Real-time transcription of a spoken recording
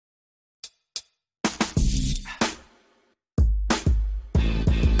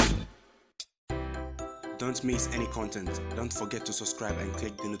Don't miss any content. Don't forget to subscribe and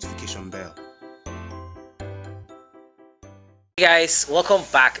click the notification bell. Hey guys, welcome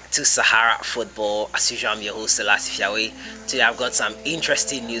back to Sahara Football. As usual, I'm your host, Kwesi Appiah. Today I've got some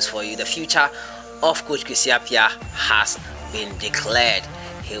interesting news for you. The future of Coach Kwesi Appiah has been declared.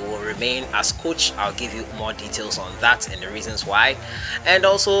 He will remain as coach. I'll give you more details on that and the reasons why. And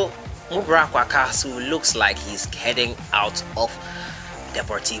also, WAKASO looks like he's heading out of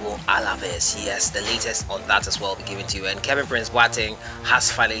Deportivo ALAVES. Yes, the latest on that as well will be given to you. And Kevin Prince Boateng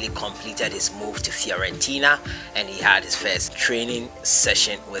has finally completed his move to Fiorentina, and he had his first training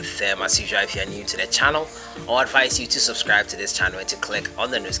session with them. As usual, if you're new to the channel, I'll advise you to subscribe to this channel and to click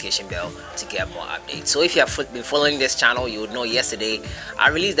on the notification bell to get more updates. So if you have been following this channel, you would know yesterday I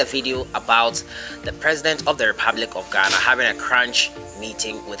released a video about the President of the Republic of Ghana having a crunch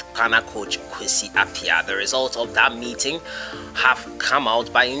meeting with Ghana coach Kwesi Appiah. The results of that meeting have come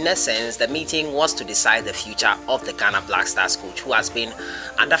out, but in essence the meeting was to decide the future of the Ghana Black Stars coach, who has been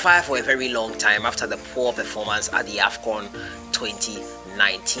under fire for a very long time after the poor performance at the AFCON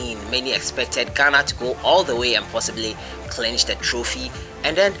 2019. Many expected Ghana to go all the way and possibly clinch the trophy,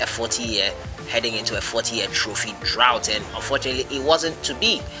 and then heading into a 40-year trophy drought, and unfortunately it wasn't to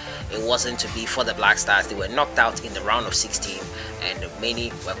be. It wasn't to be for the Black Stars. They were knocked out in the round of 16, and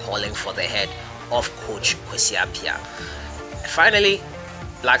many were calling for the head of coach Kwesi Appiah. Finally,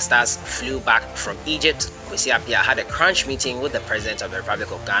 Black Stars flew back from Egypt. Kwesi Appiah had a crunch meeting with the President of the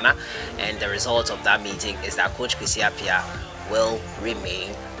Republic of Ghana, and the result of that meeting is that coach Kwesi Appiah will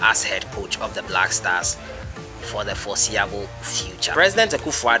remain as head coach of the Black Stars for the foreseeable future. President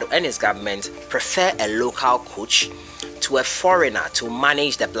Akufo-Addo and his government prefer a local coach to a foreigner to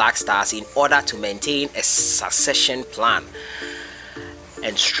manage the Black Stars in order to maintain a succession plan.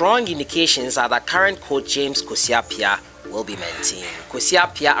 And strong indications are that current coach James Kwesi Appiah will be maintained. Kwesi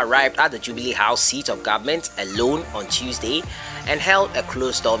Appiah arrived at the Jubilee House seat of government alone on Tuesday and held a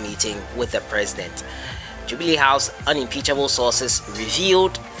closed-door meeting with the president. Jubilee House unimpeachable sources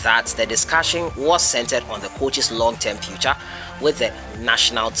revealed that the discussion was centered on the coach's long-term future with the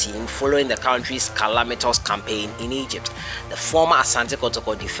national team following the country's calamitous campaign in Egypt. The former Asante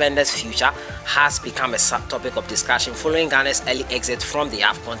Kotoko defender's future has become a topic of discussion following Ghana's early exit from the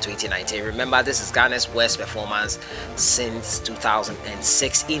AFCON 2019. Remember, this is Ghana's worst performance since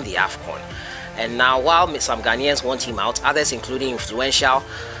 2006 in the AFCON. And now, while some Ghanaians want him out, others, including influential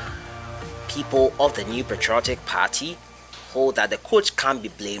people of the New Patriotic Party, hold that the coach can't be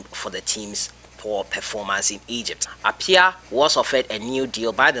blamed for the team's poor performance in Egypt. Appiah was offered a new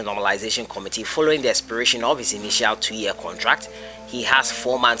deal by the Normalization Committee following the expiration of his initial 2-year contract. He has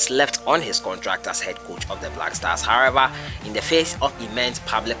 4 months left on his contract as head coach of the Black Stars. However, in the face of immense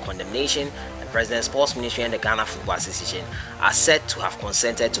public condemnation, the President's Sports Ministry and the Ghana Football Association are said to have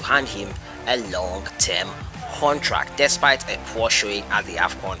consented to hand him a long-term contract despite a poor showing at the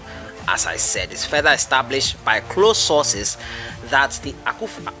AFCON. As I said, it's further established by close sources that the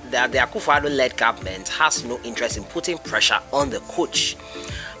Akufo-Addo-led government has no interest in putting pressure on the coach,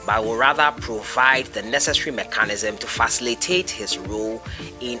 but will rather provide the necessary mechanism to facilitate his role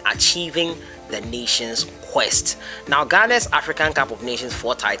in achieving the nation's quest. Now, Ghana's African Cup of Nations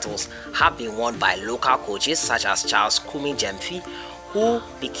 4 titles have been won by local coaches such as Charles Kumi Gyamfi, who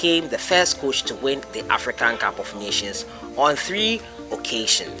became the first coach to win the African Cup of Nations on 3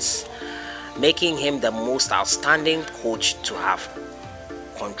 occasions, making him the most outstanding coach to have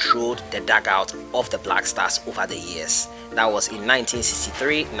controlled the dugout of the Black Stars over the years. That was in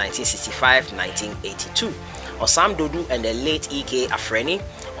 1963, 1965, 1982. Osam Dodu and the late E.K. Afreni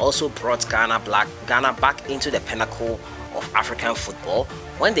also brought Ghana back into the pinnacle of African football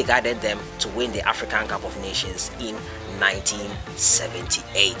when they guided them to win the African Cup of Nations in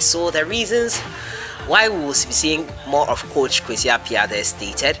 1978. So the reasons why we will be seeing more of Coach Kwesi Appiah there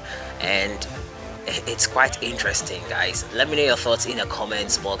stated, and it's quite interesting, guys. Let me know your thoughts in the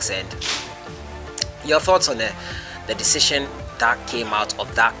comments box and your thoughts on the decision that came out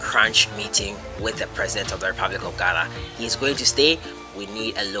of that crunch meeting with the President of the Republic of Ghana. He's going to stay. We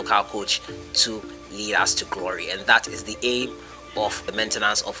need a local coach to lead us to glory, and that is the aim of the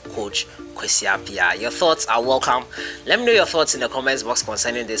maintenance of Coach Kwesi Appiah. Your thoughts are welcome. Let me know your thoughts in the comments box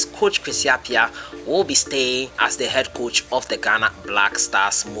concerning this. Coach Kwesi Appiah will be staying as the head coach of the Ghana Black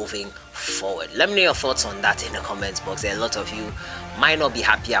Stars moving forward. Let me know your thoughts on that in the comments box. There are a lot of you might not be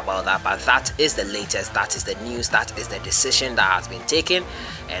happy about that, but that is the latest, that is the news, that is the decision that has been taken,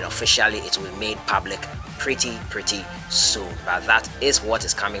 and officially it will be made public pretty soon. But that is what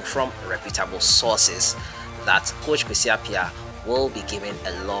is coming from reputable sources, that Coach Kwesi Appiah will be given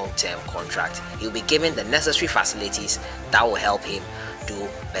a long-term contract. He'll be given the necessary facilities that will help him do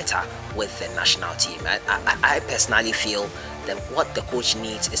better with the national team. I personally feel that what the coach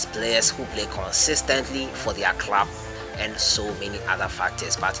needs is players who play consistently for their club and so many other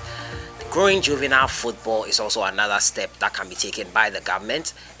factors. But growing juvenile football is also another step that can be taken by the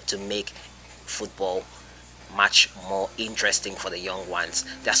government to make football much more interesting for the young ones.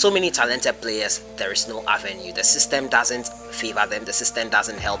 There are so many talented players, there is no avenue. The system doesn't favor them, the system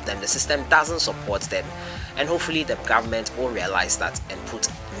doesn't help them, the system doesn't support them. And hopefully the government will realize that and put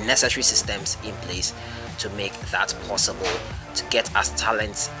necessary systems in place to make that possible, to get us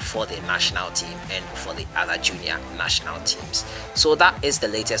talents for the national team and for the other junior national teams. So that is the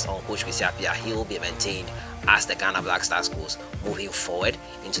latest on Coach Kwesi Appiah. He will be maintained as the Ghana Black Stars goes moving forward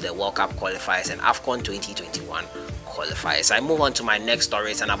into the World Cup qualifiers and AFCON 2021 qualifiers. I move on to my next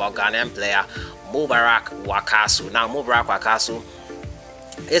story. It's about Ghanaian player MUBARAK WAKASO. Now MUBARAK WAKASO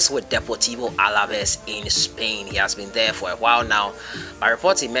is with Deportivo Alaves in Spain. He has been there for a while now, but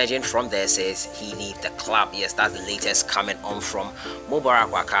reports emerging from there says he leave the club. Yes, that's the latest coming on from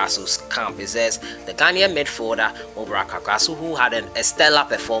MUBARAK WAKASO's camp. It says the Ghanaian midfielder MUBARAK WAKASO, who had a stellar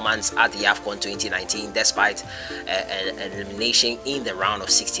performance at the AFCON 2019 despite an elimination in the round of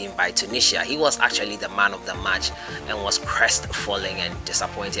 16 by Tunisia. He was actually the man of the match and was crestfallen and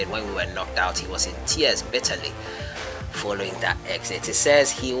disappointed when we were knocked out. He was in tears bitterly following that exit. It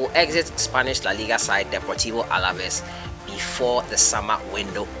says he will exit Spanish La Liga side Deportivo Alaves before the summer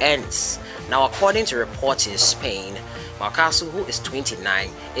window ends. Now, according to reports in Spain, WAKASO, who is 29,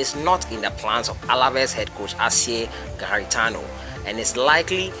 is not in the plans of Alaves head coach Asier Garitano, and it's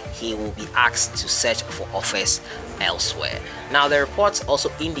likely he will be asked to search for offers elsewhere. Now, the reports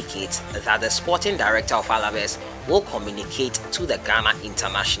also indicate that the sporting director of Alaves will communicate to the Ghana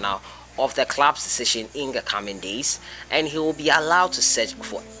international of the club's decision in the coming days, and he will be allowed to search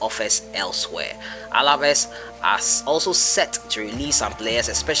for offers elsewhere. Alaves are also set to release some players,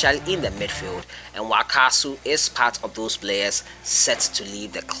 especially in the midfield, and WAKASO is part of those players set to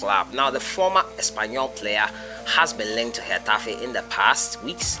leave the club. Now, the former Espanyol player has been linked to Getafe in the past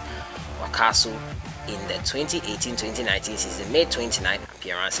weeks. WAKASO in the 2018-2019 season made 29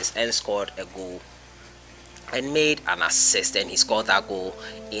 appearances and scored a goal and made an assist, and he scored that goal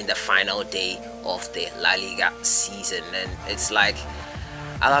in the final day of the La Liga season. And it's like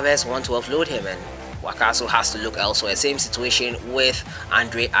Alaves want to offload him and WAKASO has to look elsewhere. Same situation with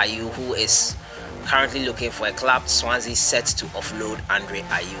Andre Ayew, who is currently looking for a club. Swansea set to offload Andre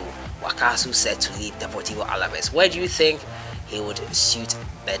Ayew. WAKASO set to leave Deportivo Alaves. Where do you think he would suit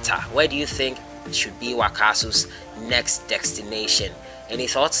better? Where do you think should be WAKASO's next destination? Any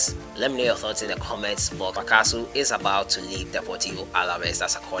thoughts? Let me know your thoughts in the comments. But WAKASO is about to leave Deportivo Alaves.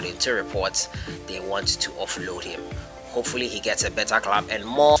 That's according to reports. They want to offload him. Hopefully he gets a better club and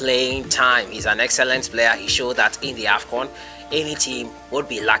more playing time. He's an excellent player. He showed that in the AFCON, any team would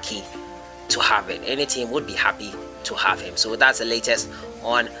be lucky to have it. Any team would be happy to have him. So that's the latest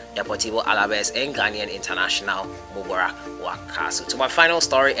on Deportivo Alaves and Ghanaian international MUBARAK WAKASO. To my final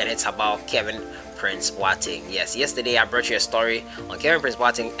story, and it's about Kevin Prince Boateng. Yes, yesterday I brought you a story on Kevin Prince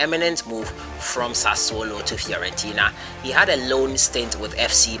Boateng, eminent move from Sassuolo to Fiorentina. He had a loan stint with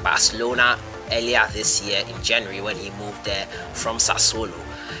FC Barcelona earlier this year in January when he moved there from Sassuolo,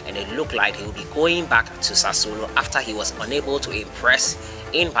 and it looked like he would be going back to Sassuolo after he was unable to impress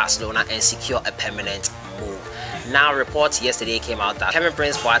in Barcelona and secure a permanent move. Now, reports yesterday came out that Kevin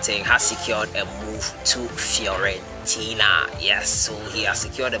Prince Boateng has secured a move to Fiorentina. Yes, so he has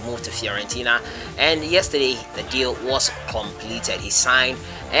secured a move to Fiorentina, and yesterday the deal was completed. He signed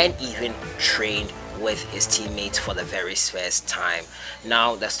and even trained with his teammates for the very first time.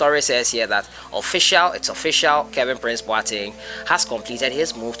 Now, the story says here that it's official, Kevin Prince Boateng has completed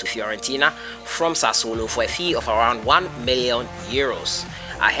his move to Fiorentina from Sassuolo for a fee of around €1 million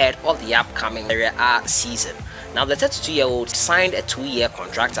ahead of the upcoming Serie A season. Now, the 32-year-old signed a 2-year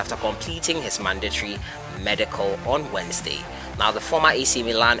contract after completing his mandatory medical on Wednesday. Now, the former AC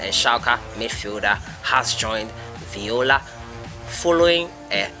Milan and Schalke midfielder has joined Viola following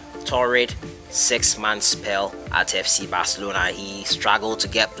a torrid 6-month spell at FC Barcelona. He struggled to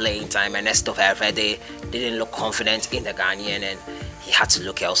get playing time, and Ernesto Valverde didn't look confident in the Ghanaian, and he had to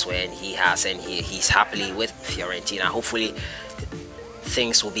look elsewhere, and he has, and he's happily with Fiorentina. Hopefully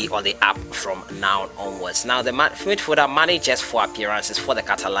things will be on the up from now onwards. Now, the midfielder managed just 4 appearances for the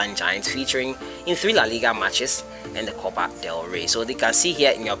Catalan Giants, featuring in 3 La Liga matches and the Copa del Rey. So you can see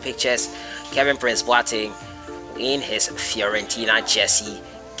here in your pictures Kevin Prince Boateng in his Fiorentina jersey,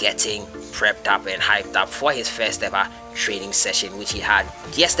 getting prepped up and hyped up for his first ever training session, which he had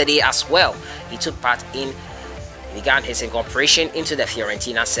yesterday as well. He took part in He began his incorporation into the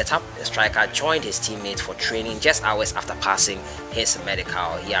Fiorentina setup. The striker joined his teammates for training just hours after passing his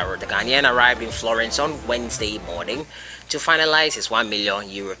medical. The Ghanaian arrived in Florence on Wednesday morning to finalize his €1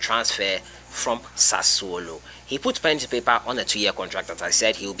 million transfer from Sassuolo. He put pen to paper on a 2-year contract. As I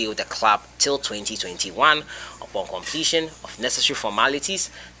said, he will be with the club till 2021. Upon completion of necessary formalities,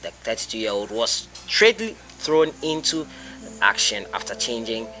 the 32-year-old was straightly thrown into action after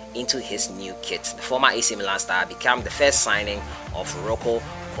changing into his new kit. The former AC Milan star became the first signing of Rocco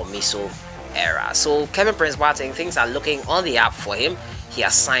Commisso era. So Kevin Prince Boateng, things are looking on the up for him. He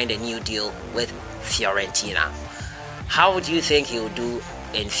has signed a new deal with Fiorentina. How do you think he will do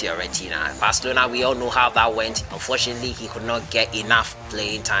in Fiorentina? Barcelona, we all know how that went. Unfortunately, he could not get enough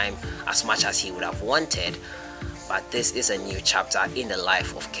playing time as much as he would have wanted. But this is a new chapter in the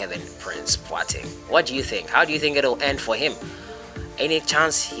life of Kevin Prince Boateng. What do you think? How do you think it'll end for him? Any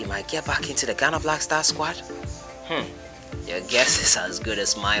chance he might get back into the Ghana Black Stars squad? Your guess is as good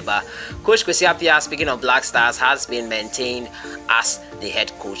as mine. But Coach Kwesi Appiah, speaking of Black Stars, has been maintained as the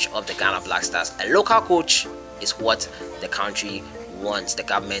head coach of the Ghana Black Stars. A local coach is what the country wants. The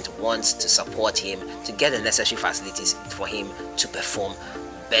government wants to support him to get the necessary facilities for him to perform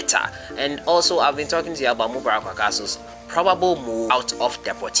better. And also, I've been talking to you about WAKASO's probable move out of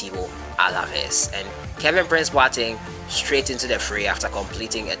Deportivo ALAVES, and Kevin Prince Boateng straight into the fray after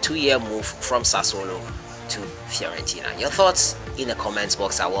completing a 2-year move from Sassuolo to Fiorentina. Your thoughts in the comments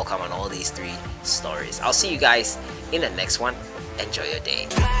box are welcome on all these 3 stories. I'll see you guys in the next one. Enjoy your day.